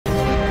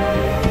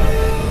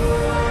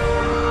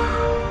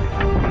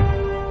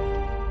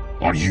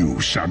Are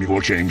you Samuel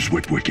James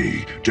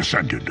Witwicky,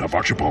 descendant of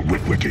Archibald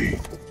Witwicky?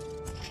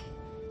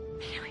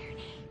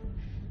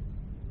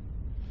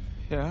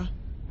 Yeah?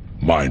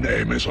 My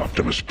name is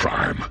Optimus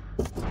Prime.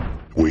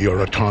 We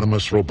are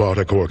autonomous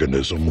robotic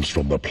organisms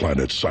from the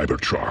planet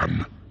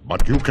Cybertron.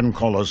 But you can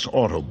call us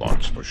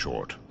Autobots for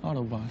short.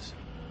 Autobots.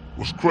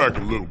 What's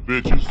cracking, little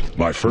bitches?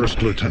 My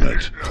first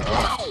lieutenant.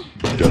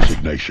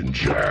 Designation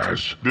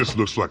Jazz. This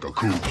looks like a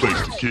cool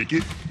place to kick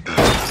it.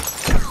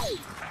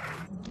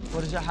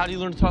 What is that? How do you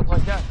learn to talk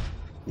like that?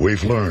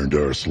 We've learned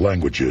Earth's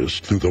languages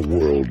through the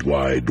World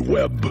Wide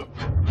Web.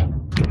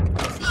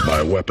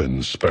 My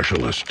weapons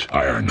specialist,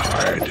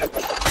 Ironhide.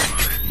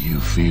 You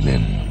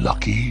feeling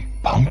lucky,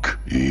 punk?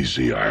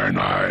 Easy,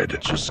 Ironhide.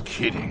 Just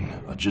kidding.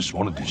 I just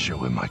wanted to show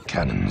him my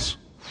cannons.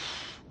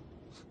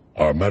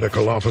 Our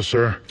medical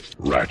officer,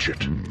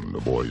 Ratchet.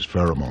 The boy's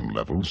pheromone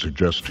levels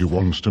suggest he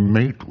wants to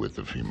mate with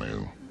the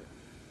female.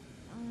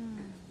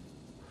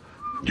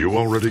 You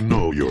already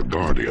know your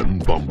guardian,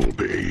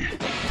 Bumblebee.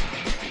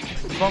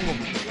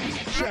 Bumblebee.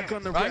 Check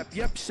on the Right? rep.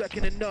 Yep,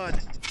 second and none.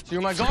 So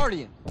you're my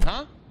guardian,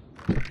 huh?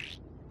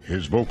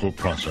 His vocal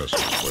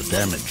processes were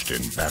damaged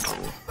in battle.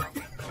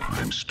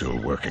 I'm still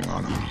working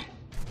on them.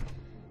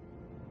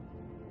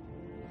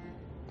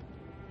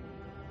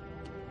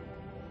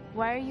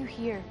 Why are you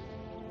here?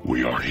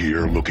 We are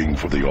here looking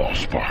for the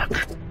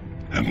Allspark,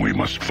 and we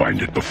must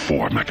find it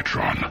before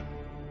Megatron.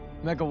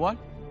 Mega what?